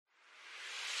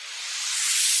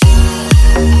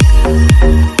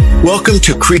Welcome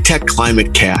to Cretech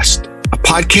Climate Cast, a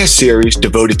podcast series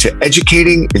devoted to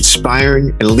educating,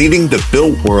 inspiring, and leading the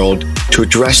built world to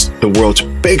address the world's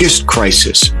biggest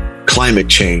crisis, climate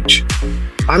change.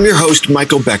 I'm your host,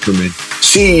 Michael Beckerman,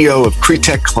 CEO of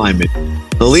Cretech Climate,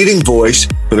 the leading voice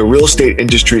for the real estate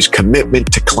industry's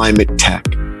commitment to climate tech.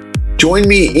 Join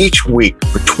me each week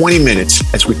for 20 minutes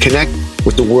as we connect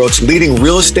with the world's leading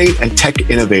real estate and tech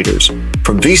innovators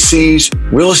from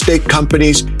VCs, real estate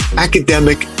companies,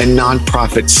 academic, and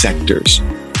nonprofit sectors.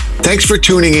 Thanks for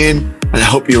tuning in, and I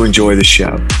hope you enjoy the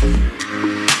show.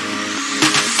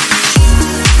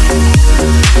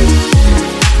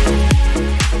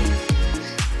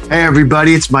 Hey,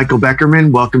 everybody, it's Michael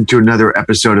Beckerman. Welcome to another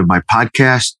episode of my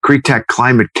podcast, Cretech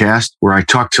Climate Cast, where I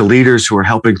talk to leaders who are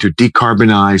helping to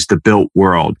decarbonize the built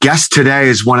world. Guest today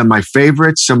is one of my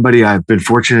favorites, somebody I've been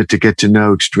fortunate to get to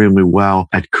know extremely well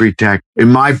at Cretech. In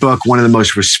my book, one of the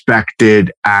most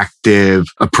respected, active,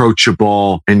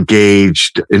 approachable,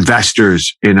 engaged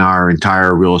investors in our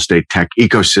entire real estate tech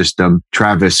ecosystem,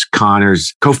 Travis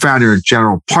Connors, co-founder and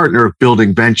general partner of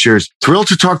Building Ventures. Thrilled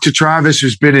to talk to Travis,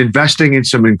 who's been investing in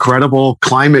some incredible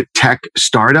climate tech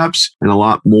startups and a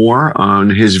lot more on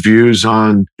his views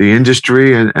on the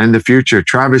industry and the future.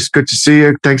 Travis, good to see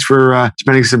you. Thanks for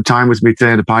spending some time with me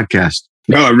today on the podcast.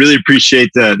 No, I really appreciate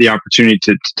the opportunity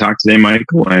to talk today,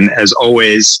 Michael. And as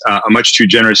always, a much too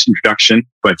generous introduction,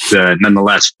 but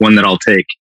nonetheless, one that I'll take.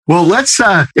 Well, let's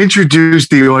introduce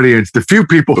the audience, the few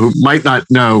people who might not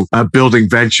know Building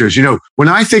Ventures. You know, when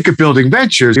I think of Building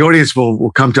Ventures, the audience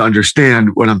will come to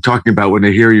understand what I'm talking about when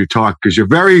they hear you talk, because you're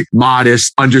very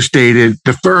modest, understated.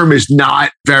 The firm is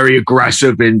not very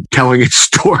aggressive in telling its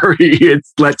story. It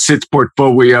lets its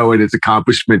portfolio and its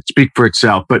accomplishments speak for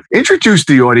itself. But introduce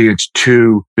the audience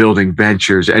to Building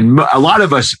Ventures. And a lot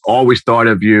of us always thought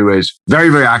of you as very,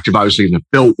 very active, obviously, in the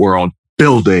built world.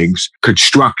 Buildings,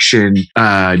 construction,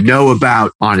 know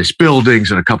about Honest Buildings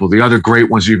and a couple of the other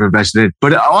great ones you've invested in.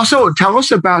 But also tell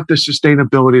us about the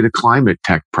sustainability, the climate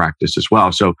tech practice as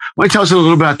well. So why don't you tell us a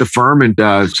little about the firm and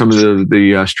some of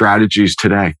the strategies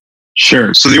today?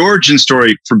 Sure. So the origin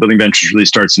story for Building Ventures really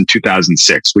starts in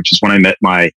 2006, which is when I met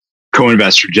my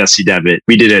co-investor, Jesse Devitt.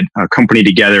 We did a company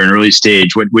together in early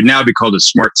stage, what would now be called a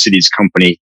smart cities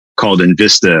company called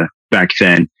Invista back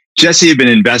then. Jesse had been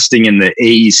investing in the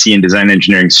AEC and design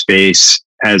engineering space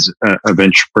as a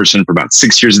venture person for about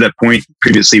 6 years at that point.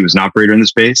 Previously, he was an operator in the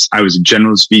space. I was a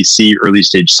generalist VC, early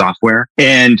stage software.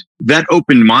 And that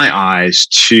opened my eyes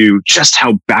to just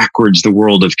how backwards the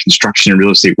world of construction and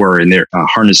real estate were in their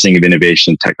harnessing of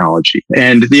innovation technology.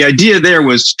 And the idea there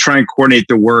was to try and coordinate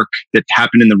the work that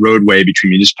happened in the roadway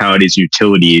between municipalities and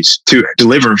utilities to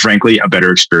deliver, frankly, a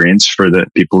better experience for the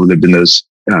people who lived in those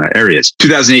areas.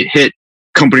 2008 hit.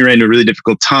 Company ran into a really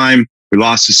difficult time. We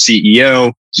lost the CEO.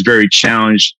 It was very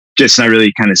challenged. Jess and I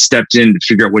really kind of stepped in to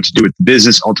figure out what to do with the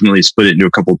business, ultimately split it into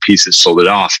a couple of pieces, sold it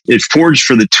off. It forged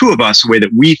for the two of us a way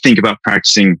that we think about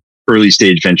practicing early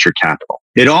stage venture capital.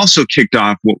 It also kicked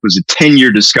off what was a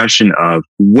 10-year discussion of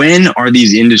when are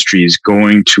these industries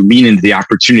going to lean into the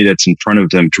opportunity that's in front of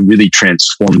them to really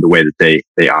transform the way that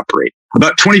they operate.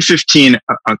 About 2015,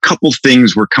 a couple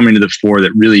things were coming to the fore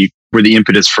that really were the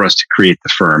impetus for us to create the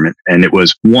firm. And it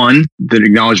was one, the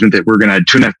acknowledgement that we're going to have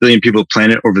 2.5 billion people on the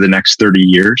planet over the next 30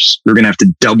 years. We're going to have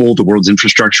to double the world's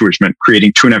infrastructure, which meant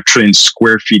creating 2.5 trillion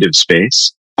square feet of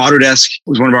space. Autodesk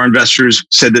was one of our investors,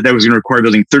 said that was going to require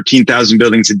building 13,000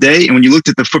 buildings a day. And when you looked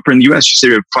at the footprint in the US, you say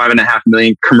we have 5.5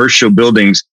 million commercial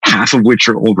buildings, half of which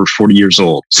are over 40 years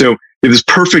old. So we have this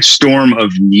perfect storm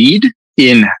of need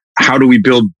in how do we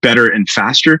build better and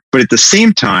faster, but at the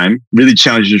same time, really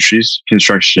challenged industries,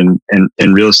 construction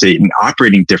and real estate, and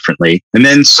operating differently. And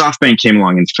then SoftBank came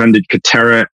along and funded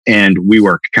Katerra and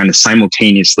WeWork kind of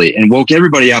simultaneously and woke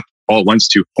everybody up all at once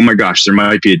to, oh my gosh, there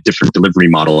might be a different delivery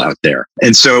model out there.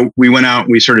 And so we went out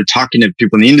and we started talking to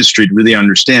people in the industry to really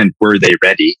understand, were they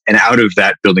ready? And out of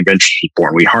that, Building Ventures was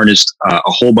born. We harnessed a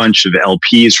whole bunch of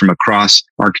LPs from across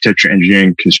architecture,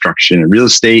 engineering, construction, and real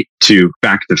estate to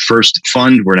back the first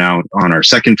fund. We're now on our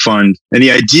second fund. And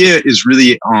the idea is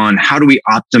really on how do we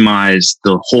optimize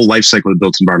the whole life cycle of the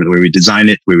built environment, the way we design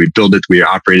it, the way we build it, the way we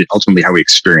operate it, ultimately how we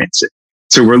experience it.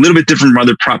 So we're a little bit different from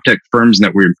other prop tech firms in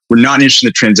that we're not interested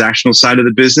in the transactional side of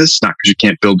the business, not because you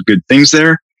can't build good things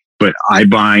there, but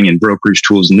iBuying and brokerage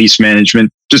tools and lease management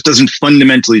just doesn't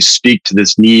fundamentally speak to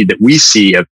this need that we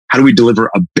see of how do we deliver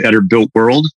a better built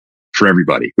world for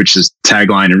everybody, which is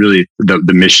tagline and really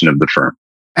the mission of the firm.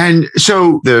 And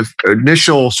so the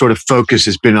initial sort of focus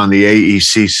has been on the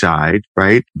AEC side,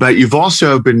 right? But you've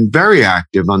also been very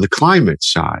active on the climate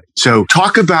side. So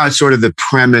talk about sort of the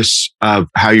premise of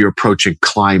how you're approaching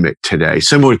climate today,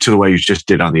 similar to the way you just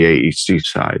did on the AEC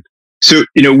side. So,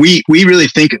 we really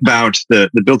think about the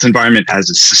built environment as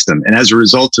a system. And as a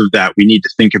result of that, we need to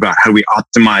think about how we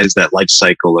optimize that life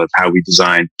cycle of how we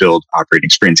design, build, operate,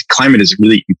 experience. Climate is a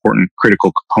really important,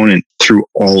 critical component through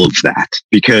all of that,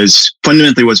 because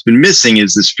fundamentally what's been missing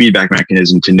is this feedback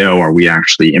mechanism to know, are we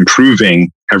actually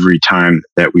improving every time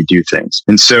that we do things?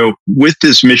 And so with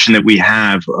this mission that we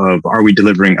have of, are we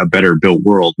delivering a better built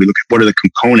world? We look at what are the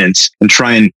components and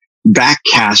try and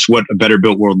backcast what a better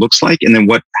built world looks like, and then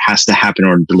what has to happen in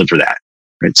order to deliver that.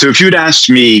 Right. So if you'd asked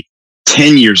me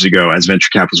 10 years ago as venture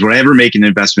capitalist, would I ever make an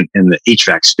investment in the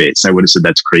HVAC space? I would have said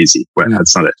that's crazy. Well,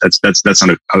 that's not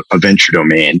a venture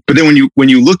domain. But then when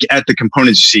you look at the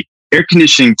components, you see air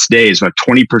conditioning today is about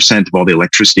 20% of all the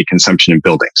electricity consumption in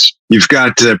buildings. You've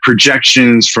got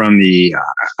projections from the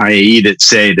IAE that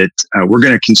say that we're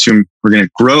going to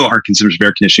grow our consumption of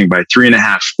air conditioning by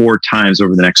 3.5-4 times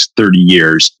over the next 30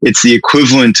 years. It's the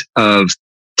equivalent of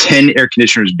 10 air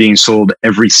conditioners being sold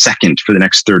every second for the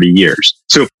next 30 years.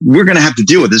 So we're going to have to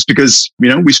deal with this because,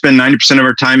 we spend 90% of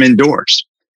our time indoors.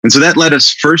 And so that led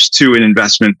us first to an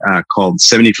investment called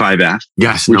 75F,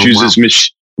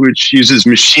 which uses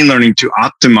machine learning to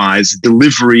optimize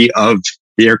delivery of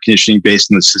the air conditioning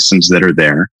based on the systems that are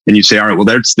there. And you say, all right, well,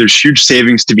 there's huge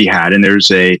savings to be had. And there's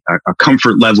a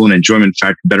comfort level and enjoyment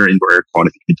factor, better indoor air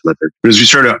quality can be delivered. But as we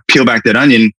started to peel back that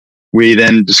onion, we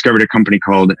then discovered a company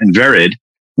called Enverid,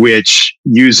 which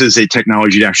uses a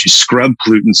technology to actually scrub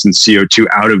pollutants and CO2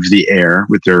 out of the air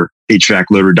with their HVAC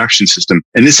load reduction system.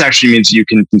 And this actually means you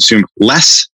can consume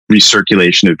less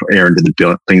recirculation of air into the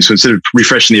building. So instead of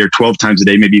refreshing the air 12 times a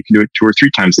day, maybe you can do it 2 or 3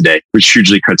 times a day, which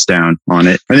hugely cuts down on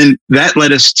it. And then that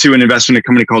led us to an investment in a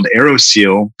company called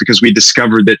AeroSeal, because we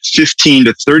discovered that 15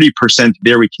 to 30% of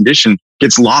the air we condition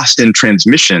gets lost in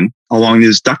transmission along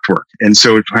this ductwork. And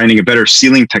so we're finding a better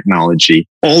sealing technology,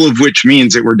 all of which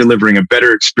means that we're delivering a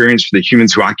better experience for the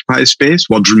humans who occupy space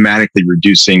while dramatically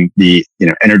reducing the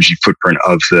energy footprint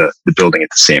of the building at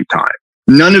the same time.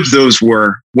 None of those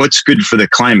were what's good for the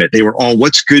climate. They were all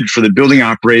what's good for the building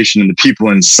operation and the people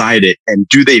inside it. And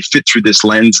do they fit through this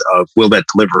lens of, will that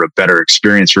deliver a better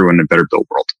experience for everyone in a better built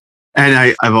world?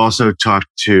 And I've also talked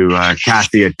to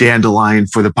Kathy at Dandelion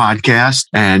for the podcast,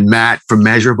 and Matt from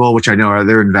Measurable, which I know are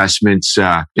their investments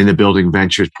in the Building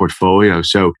Ventures portfolio.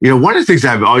 So, one of the things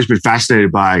I've always been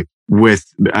fascinated by with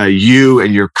you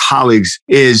and your colleagues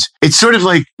is it's sort of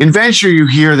like in venture, you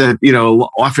hear that,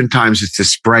 oftentimes it's a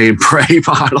spray and pray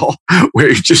model where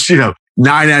you just,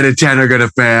 9 out of 10 are going to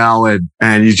fail,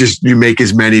 and you make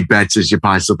as many bets as you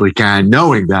possibly can,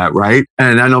 knowing that, right?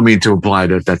 And I don't mean to imply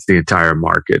that that's the entire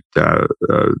market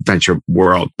venture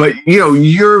world, but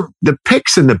the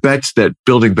picks and the bets that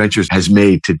Building Ventures has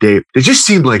made to date, they just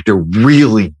seem like they're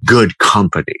really good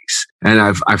companies. And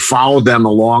I've followed them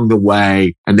along the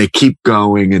way, and they keep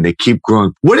going and they keep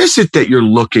growing. What is it that you're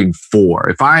looking for?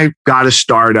 If I got a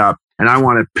startup and I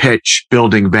want to pitch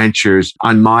Building Ventures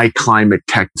on my climate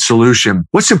tech solution,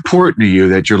 what's important to you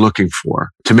that you're looking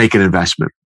for to make an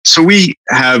investment? So we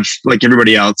have, like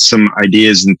everybody else, some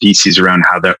ideas and theses around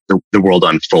how the world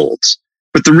unfolds.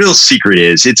 But the real secret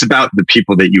is it's about the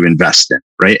people that you invest in,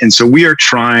 right? And so we're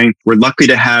lucky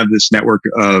to have this network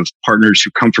of partners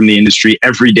who come from the industry.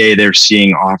 Every day they're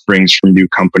seeing offerings from new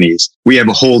companies. We have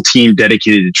a whole team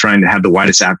dedicated to trying to have the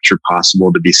widest aperture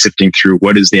possible to be sifting through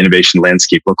what does the innovation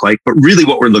landscape look like. But really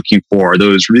what we're looking for are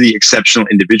those really exceptional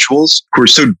individuals who are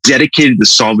so dedicated to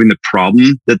solving the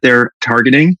problem that they're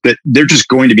targeting that they're just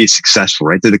going to be successful,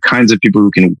 right? They're the kinds of people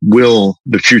who can will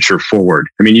the future forward.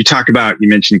 I mean, you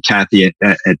mentioned Kathy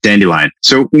at Dandelion.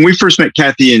 So when we first met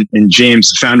Kathy and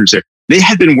James, the founders there, they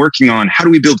had been working on how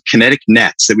do we build kinetic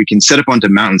nets that we can set up onto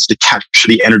mountains to capture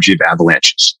the energy of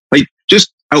avalanches. Like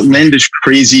just outlandish,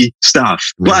 crazy stuff.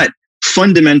 But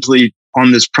fundamentally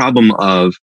on this problem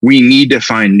of we need to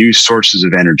find new sources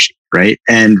of energy, right?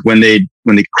 And when they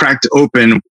cracked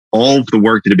open all of the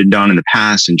work that had been done in the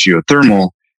past in geothermal,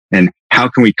 and how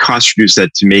can we cost reduce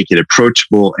that to make it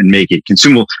approachable and make it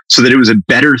consumable so that it was a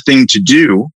better thing to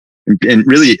do. And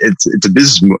really, it's a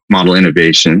business model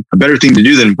innovation, a better thing to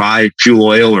do than buy fuel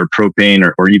oil or propane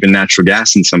or even natural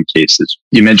gas in some cases.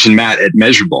 You mentioned Matt at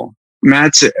Measurable.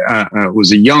 Matt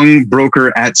was a young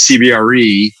broker at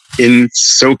CBRE in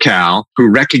SoCal who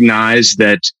recognized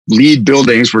that LEED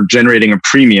buildings were generating a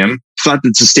premium, thought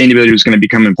that sustainability was going to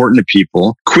become important to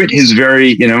people, quit his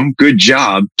very, good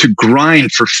job to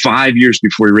grind for 5 years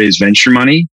before he raised venture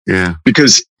money Yeah.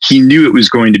 Because he knew it was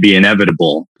going to be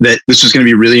inevitable, that this was going to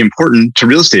be really important to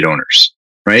real estate owners.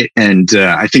 Right. And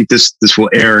I think this will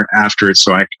air after it,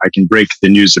 so I can break the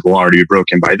news that will already be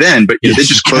broken by then. But they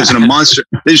just closed on a monster.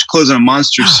 They just closed on a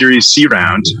monster Series C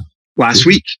round last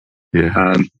week.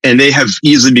 Yeah. And they have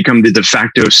easily become the de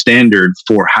facto standard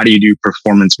for how do you do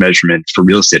performance measurement for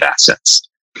real estate assets.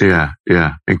 Yeah.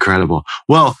 Yeah. Incredible.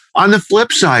 Well, on the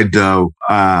flip side, though,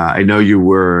 I know you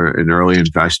were an early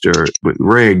investor with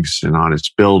Riggs and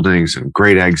Honest Buildings, and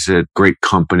great exit, great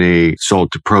company,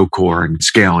 sold to Procore and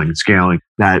scaling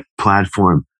that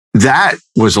platform. That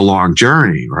was a long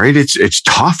journey, right? It's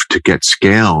tough to get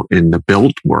scale in the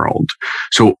built world.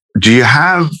 So do you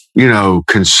have,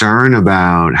 concern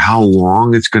about how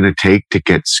long it's going to take to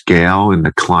get scale in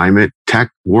the climate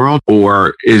tech world?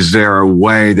 Or is there a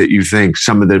way that you think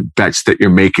some of the bets that you're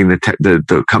making,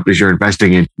 the companies you're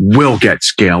investing in will get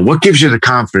scale? What gives you the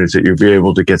confidence that you'll be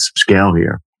able to get some scale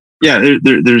here? Yeah,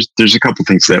 there's a couple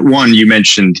things to that. One, you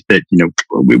mentioned that,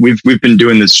 we've been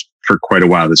doing this for quite a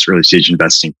while, this early stage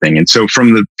investing thing. And so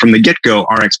from the get-go,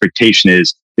 our expectation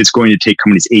is it's going to take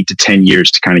companies 8 to 10 years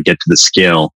to kind of get to the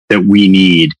scale that we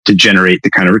need to generate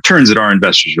the kind of returns that our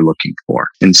investors are looking for.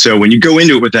 And so when you go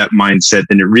into it with that mindset,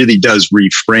 then it really does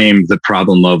reframe the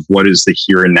problem of what is the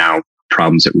here and now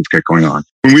problems that we've got going on.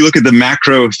 When we look at the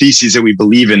macro theses that we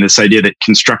believe in, this idea that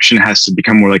construction has to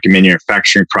become more like a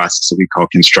manufacturing process that we call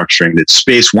constructuring, that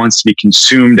space wants to be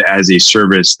consumed as a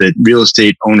service, that real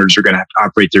estate owners are going to have to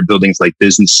operate their buildings like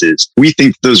businesses. We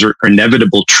think those are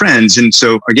inevitable trends. And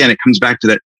so again, it comes back to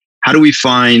that. How do we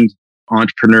find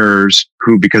entrepreneurs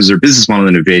who, because of their business model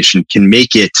innovation, can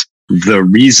make it the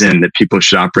reason that people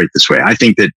should operate this way? I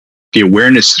think that the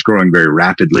awareness is growing very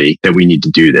rapidly that we need to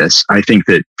do this. I think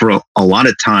that for a lot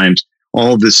of times,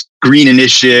 all of this green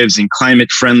initiatives and climate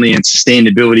friendly and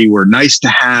sustainability were nice to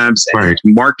haves, and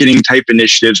marketing type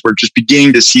initiatives. We're just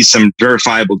beginning to see some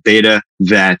verifiable data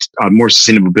that a more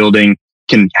sustainable building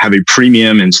can have a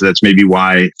premium. And so that's maybe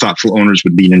why thoughtful owners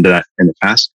would lean into that in the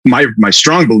past. My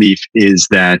strong belief is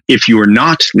that if you are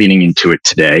not leaning into it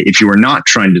today, if you are not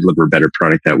trying to deliver a better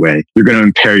product that way, you're going to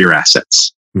impair your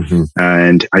assets. Mm-hmm.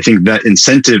 And I think that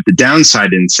incentive, the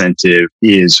downside incentive,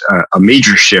 is a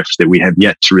major shift that we have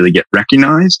yet to really get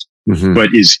recognized, but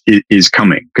is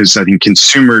coming, because I think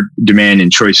consumer demand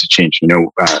and choice is changing.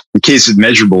 The case is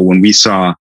measurable when we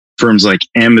saw firms like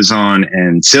Amazon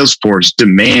and Salesforce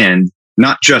demand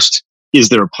not just is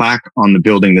there a plaque on the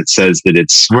building that says that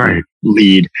it's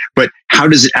LEED, but how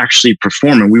does it actually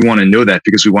perform? And we want to know that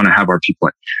because we want to have our people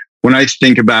in. When I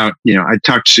think about, I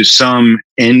talked to some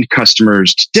end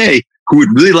customers today who would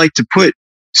really like to put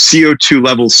CO2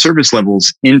 levels, service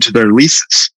levels into their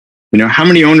leases. How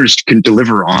many owners can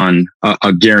deliver on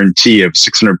a guarantee of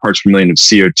 600 parts per million of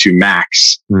CO2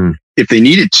 max? If they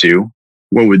needed to,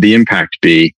 what would the impact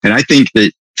be? And I think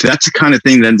that if that's the kind of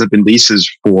thing that ends up in leases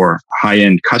for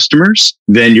high-end customers,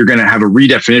 then you're going to have a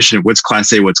redefinition of what's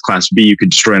Class A, what's Class B. You could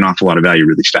destroy an awful lot of value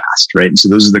really fast, right? And so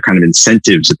those are the kind of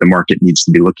incentives that the market needs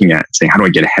to be looking at, saying, how do I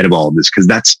get ahead of all of this? Because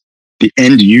that's the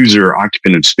end user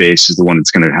occupant of space is the one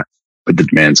that's going to put the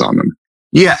demands on them.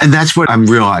 Yeah, and that's what I'm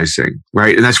realizing,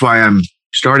 right? And that's why I'm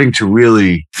starting to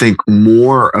really think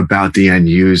more about the end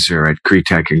user at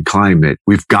Cretech and Climate.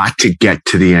 We've got to get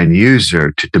to the end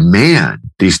user to demand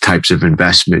these types of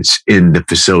investments in the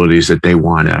facilities that they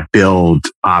want to build,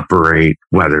 operate,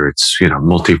 whether it's,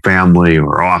 multifamily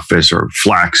or office or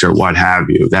flex or what have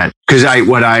you. That, because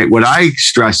what I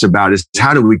stress about is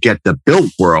how do we get the built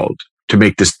world to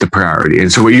make this the priority?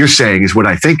 And so what you're saying is what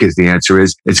I think is the answer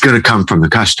is it's going to come from the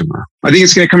customer. I think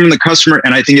it's going to come from the customer.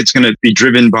 And I think it's going to be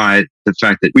driven by the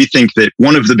fact that we think that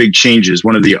one of the big changes,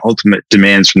 one of the ultimate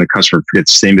demands from the customer for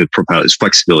its sustainability profile is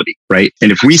flexibility, right?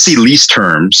 And if we see lease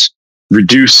terms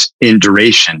reduce in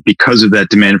duration because of that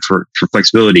demand for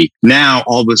flexibility, now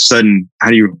all of a sudden, how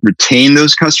do you retain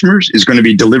those customers is going to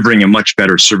be delivering a much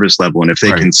better service level. And if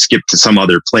they can skip to some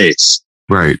other place,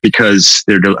 because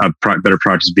a better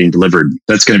product is being delivered,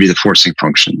 that's going to be the forcing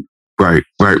function. Right.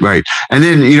 And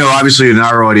then, obviously in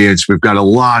our audience, we've got a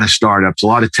lot of startups, a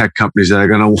lot of tech companies that are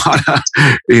going to want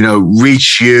to,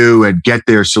 reach you and get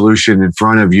their solution in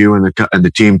front of you and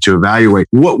the team to evaluate.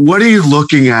 What are you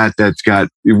looking at that's got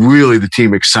really the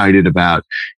team excited about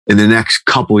in the next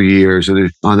couple of years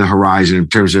on the horizon in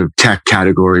terms of tech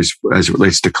categories as it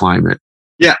relates to climate?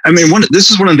 Yeah, I mean, this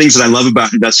is one of the things that I love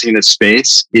about investing in this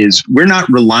space is we're not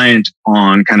reliant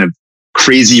on kind of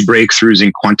crazy breakthroughs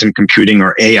in quantum computing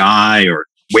or AI or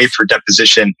wafer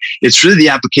deposition. It's really the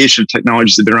application of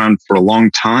technologies that have been around for a long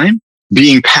time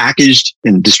being packaged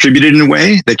and distributed in a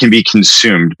way that can be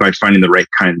consumed by finding the right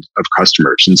kind of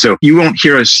customers. And so you won't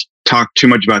hear us talk too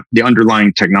much about the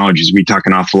underlying technologies. We talk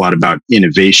an awful lot about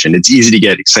innovation. It's easy to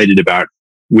get excited about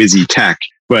whizzy tech,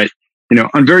 but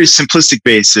on very simplistic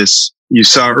basis, you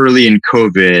saw early in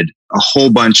COVID a whole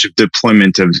bunch of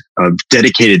deployment of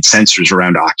dedicated sensors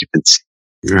around occupancy,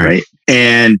 right?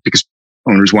 And because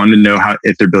owners wanted to know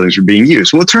if their buildings were being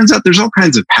used. Well, it turns out there's all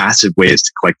kinds of passive ways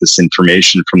to collect this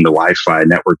information from the Wi-Fi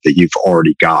network that you've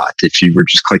already got if you were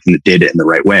just collecting the data in the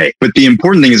right way. But the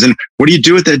important thing is, then what do you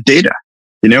do with that data?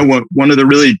 One of the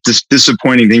really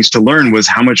disappointing things to learn was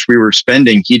how much we were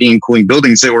spending heating and cooling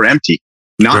buildings that were empty.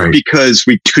 Not because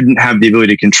we couldn't have the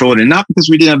ability to control it, and not because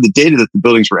we didn't have the data that the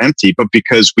buildings were empty, but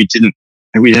because we didn't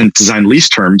design lease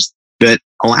terms that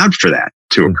allowed for that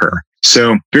to occur.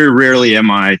 So very rarely am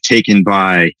I taken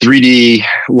by 3D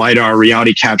LiDAR.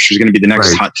 Reality capture is going to be the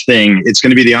next hot thing. It's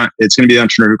going to be the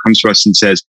entrepreneur who comes to us and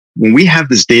says, when we have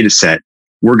this data set,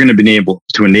 we're going to be able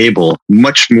to enable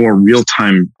much more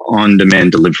real-time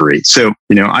on-demand delivery. So,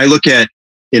 I look at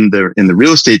in the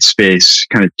real estate space,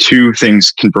 kind of two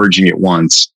things converging at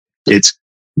once. It's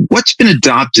what's been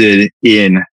adopted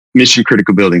in mission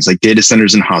critical buildings like data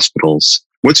centers and hospitals.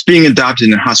 What's being adopted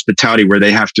in hospitality where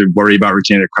they have to worry about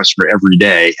retaining their customer every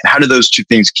day? And how do those two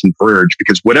things converge?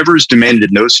 Because whatever is demanded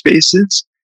in those spaces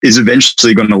is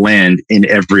eventually going to land in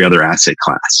every other asset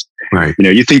class. Right.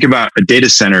 You think about a data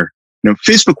center,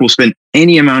 Facebook will spend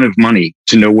any amount of money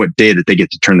to know what day that they get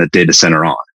to turn that data center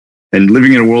on. And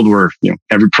living in a world where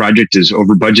every project is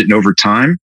over budget and over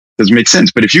time doesn't make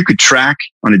sense. But if you could track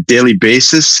on a daily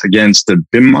basis against the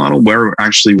BIM model where it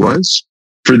actually was,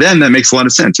 for them, that makes a lot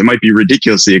of sense. It might be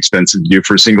ridiculously expensive to do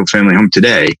for a single family home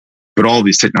today, but all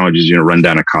these technologies, run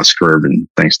down a cost curve, and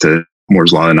thanks to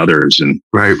Moore's Law and others, and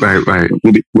right,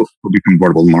 we'll become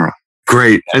portable tomorrow.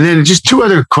 Great. And then just two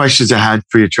other questions I had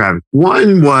for you, Travis.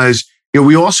 One was,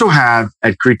 we also have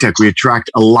at Cretech, we attract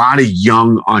a lot of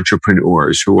young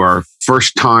entrepreneurs who are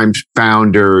first-time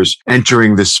founders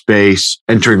entering the space,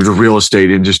 entering the real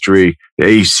estate industry, the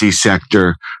AEC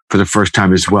sector for the first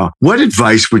time as well. What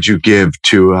advice would you give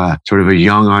to sort of a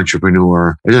young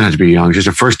entrepreneur? It doesn't have to be young, just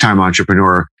a first-time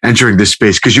entrepreneur entering this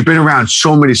space, because you've been around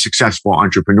so many successful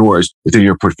entrepreneurs within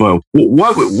your portfolio.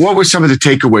 What were some of the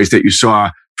takeaways that you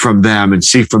saw from them and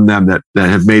see from them that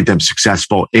have made them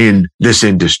successful in this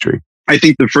industry? I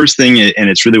think the first thing, and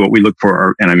it's really what we look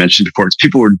for, and I mentioned before, it's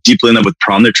people who are deeply in love with the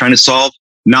problem they're trying to solve,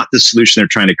 not the solution they're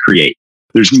trying to create.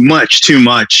 There's much too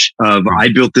much of,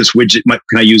 I built this widget, what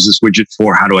can I use this widget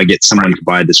for? How do I get someone to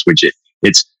buy this widget?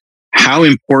 It's how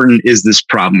important is this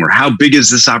problem, or how big is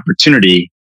this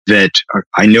opportunity that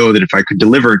I know that if I could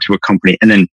deliver to a company, and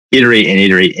then iterate and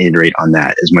iterate and iterate on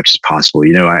that as much as possible.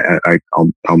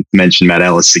 I'll mention Matt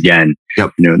Ellis again.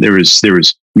 Yep. There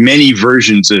was many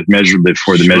versions of Measurable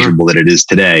before the Measurable that it is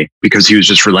today, because he was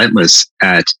just relentless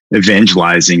at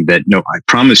evangelizing that, no, I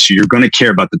promise you, you're going to care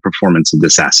about the performance of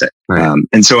this asset. Right.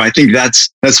 And so I think that's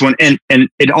one. And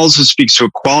it also speaks to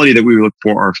a quality that we look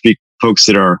for are folks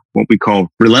that are what we call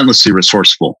relentlessly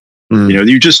resourceful.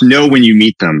 You just know when you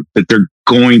meet them that they're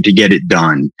going to get it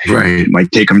done. Right. It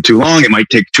might take them too long. It might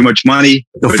take too much money.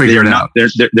 They'll figure it out.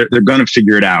 They're going to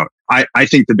figure it out. I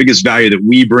think the biggest value that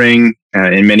we bring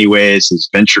in many ways as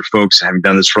venture folks, having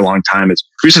done this for a long time, is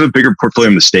we just have a bigger portfolio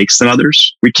of mistakes than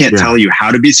others. We can't tell you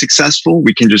how to be successful.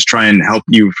 We can just try and help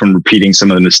you from repeating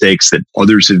some of the mistakes that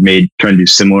others have made trying to do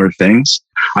similar things.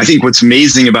 I think what's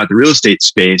amazing about the real estate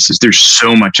space is there's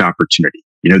so much opportunity.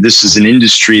 This is an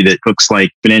industry that looks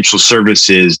like financial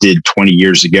services did 20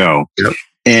 years ago. Yep.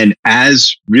 And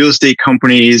as real estate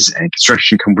companies and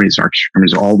construction companies, architecture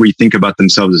companies, all we think about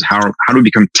themselves is how do we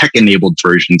become tech-enabled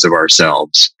versions of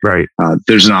ourselves? Right.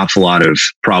 There's an awful lot of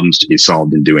problems to be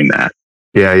solved in doing that.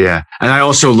 Yeah. And I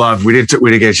also love, we didn't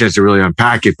get a chance to really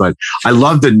unpack it, but I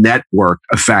love the network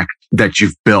effect that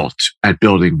you've built at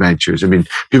Building Ventures. I mean,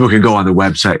 people can go on the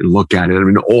website and look at it. I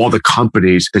mean, all the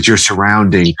companies that you're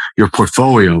surrounding your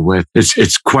portfolio with,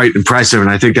 it's quite impressive. And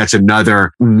I think that's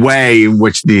another way in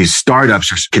which these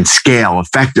startups can scale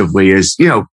effectively is,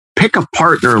 pick a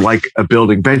partner like a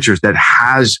Building Ventures that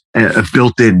has a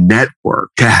built-in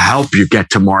network to help you get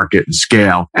to market and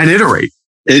scale and iterate.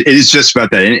 It is just about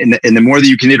that. And the more that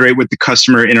you can iterate with the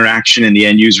customer interaction and the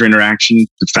end user interaction,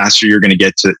 the faster you're going to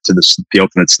get to the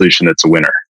ultimate solution that's a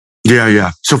winner. Yeah.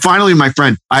 So finally, my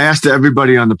friend, I asked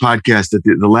everybody on the podcast that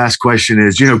the last question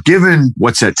is, given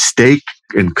what's at stake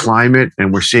in climate,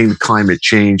 and we're seeing climate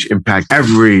change impact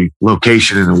every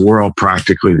location in the world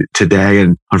practically today,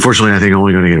 and unfortunately, I think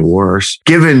only going to get worse,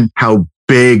 given how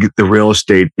big the real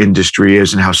estate industry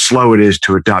is and how slow it is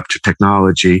to adopt to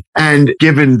technology. And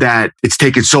given that it's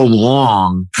taken so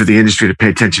long for the industry to pay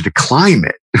attention to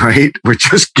climate, right? We're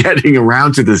just getting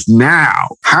around to this now.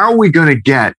 How are we going to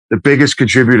get the biggest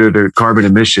contributor to carbon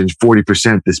emissions,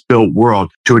 40%, this built world,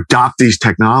 to adopt these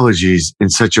technologies in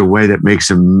such a way that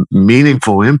makes a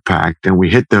meaningful impact and we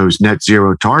hit those net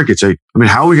zero targets? I mean,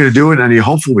 how are we going to do it? And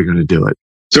hopefully we're going to do it.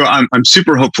 So I'm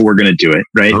super hopeful we're going to do it,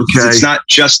 right? Okay. It's not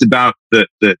just about the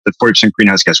 40%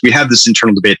 greenhouse gas. We have this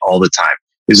internal debate all the time.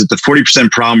 Is it the 40%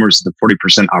 problem or is it the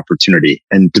 40% opportunity?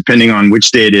 And depending on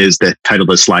which day it is, the title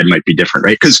of the slide might be different,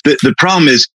 right? Because the problem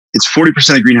is it's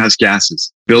 40% of greenhouse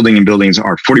gases. Buildings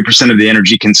are 40% of the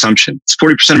energy consumption. It's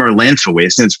 40% of our landfill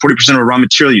waste, and it's 40% of our raw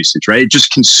material usage, right? It just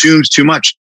consumes too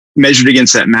much measured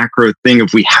against that macro thing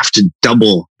of we have to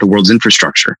double the world's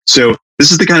infrastructure. So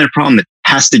this is the kind of problem that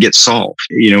has to get solved.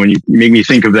 You know, when you make me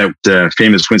think of that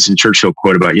famous Winston Churchill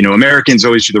quote about, you know, Americans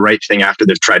always do the right thing after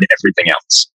they've tried everything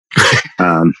else.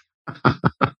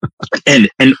 And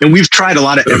we've tried a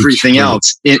lot of everything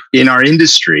else in our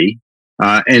industry,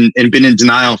 and been in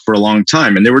denial for a long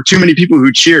time. And there were too many people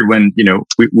who cheered when, you know,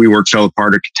 WeWork fell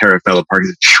apart or Katerra fell apart.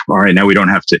 All right, now we don't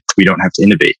have to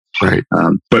innovate. Right.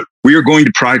 But we are going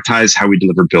to prioritize how we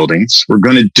deliver buildings. We're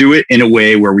going to do it in a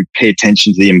way where we pay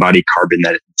attention to the embodied carbon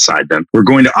that is inside them. We're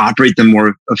going to operate them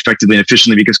more effectively and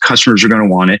efficiently because customers are going to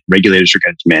want it. Regulators are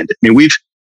going to demand it. I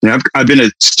mean, I've been a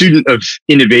student of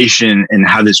innovation and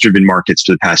how this driven markets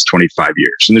for the past 25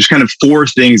 years. And there's kind of 4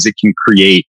 things that can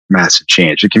create massive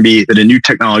change. It can be that a new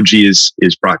technology is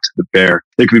brought to the bear.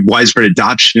 There can be widespread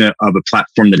adoption of a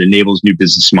platform that enables new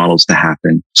business models to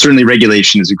happen. Certainly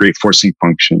regulation is a great forcing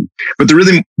function. But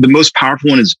the most powerful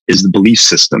one is the belief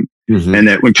system. Mm-hmm. And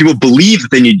that when people believe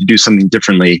that they need to do something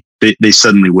differently, they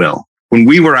suddenly will. When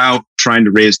we were out trying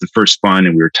to raise the first fund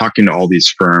and we were talking to all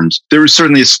these firms, there was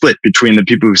certainly a split between the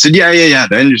people who said, yeah,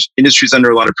 the industry's under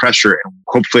a lot of pressure and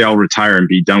hopefully I'll retire and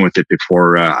be done with it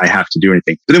before I have to do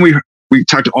anything. But then we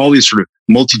talked to all these sort of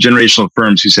multi-generational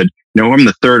firms who said, no, I'm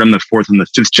the 3rd, I'm the 4th, I'm the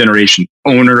 5th generation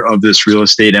owner of this real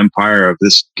estate empire, of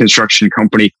this construction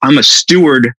company. I'm a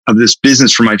steward of this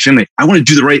business for my family. I want to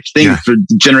do the right thing for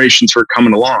the generations who are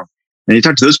coming along. And you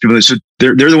talk to those people, they said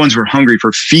they're the ones who are hungry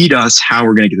for feed us how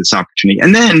we're going to get this opportunity.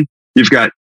 And then you've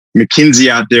got McKinsey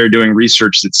out there doing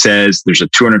research that says there's a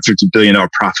 $250 billion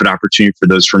profit opportunity for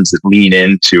those firms that lean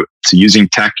into using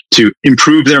tech to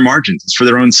improve their margins. It's for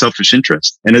their own selfish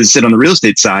interest. And as I said, on the real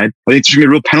estate side, I think there's going to be a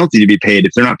real penalty to be paid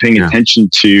if they're not paying attention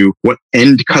to what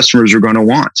end customers are going to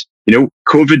want. You know,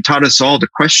 COVID taught us all to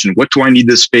question, what do I need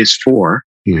this space for?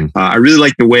 Yeah. I really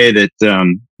like the way that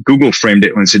Google framed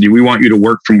it when it said, we want you to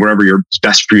work from wherever it's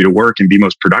best for you to work and be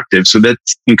most productive. So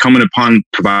that's incumbent upon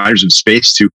providers of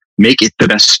space to make it the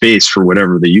best space for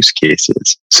whatever the use case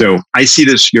is. So I see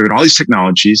this, you know, all these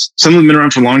technologies, some of them have been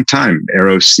around for a long time,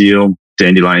 AeroSeal,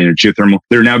 Dandelion, geothermal.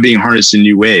 They're now being harnessed in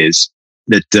new ways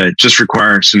that just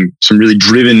require some really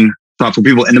driven, thoughtful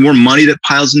people. And the more money that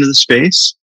piles into the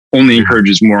space only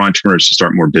encourages more entrepreneurs to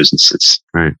start more businesses.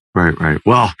 Right.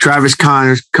 Well, Travis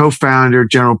Connors, co-founder,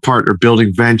 general partner,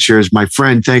 Building Ventures. My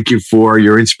friend, thank you for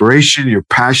your inspiration, your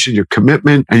passion, your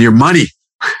commitment, and your money.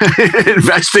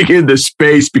 Investing in the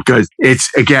space, because it's,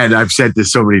 again, I've said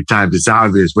this so many times, it's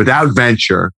obvious, without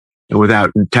venture and without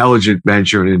intelligent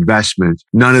venture and investment,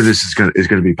 none of this is going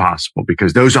to be possible,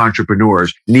 because those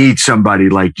entrepreneurs need somebody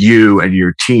like you and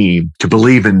your team to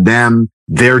believe in them,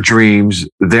 their dreams,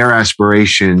 their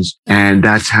aspirations. And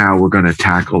that's how we're going to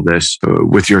tackle this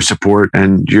with your support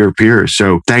and your peers.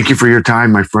 So thank you for your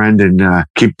time, my friend, and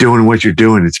keep doing what you're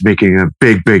doing. It's making a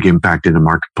big, big impact in the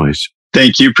marketplace.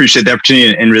 Thank you. Appreciate the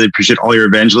opportunity and really appreciate all your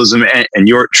evangelism and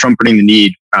your trumpeting the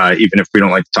need, even if we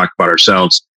don't like to talk about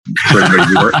ourselves, for everybody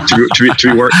to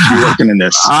be working in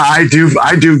this. I do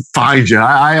find you.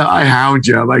 I hound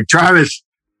you. I'm like, Travis,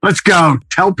 let's go.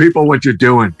 Tell people what you're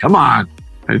doing. Come on.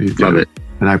 And you love it.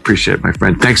 And I appreciate it, my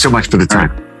friend. Thanks so much for the time.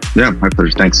 Right. Yeah, my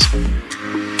pleasure. Thanks.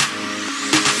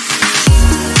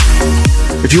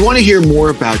 If you want to hear more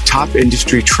about top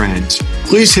industry trends,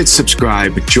 please hit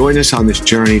subscribe and join us on this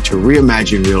journey to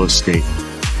reimagine real estate.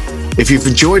 If you've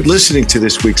enjoyed listening to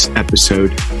this week's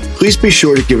episode, please be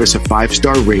sure to give us a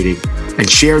 5-star rating and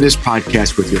share this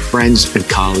podcast with your friends and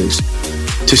colleagues.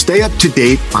 To stay up to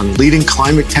date on leading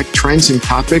climate tech trends and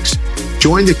topics,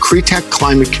 join the CRETech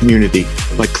Climate community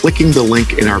by clicking the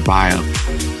link in our bio.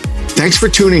 Thanks for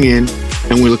tuning in,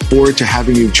 and we look forward to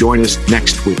having you join us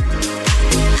next week.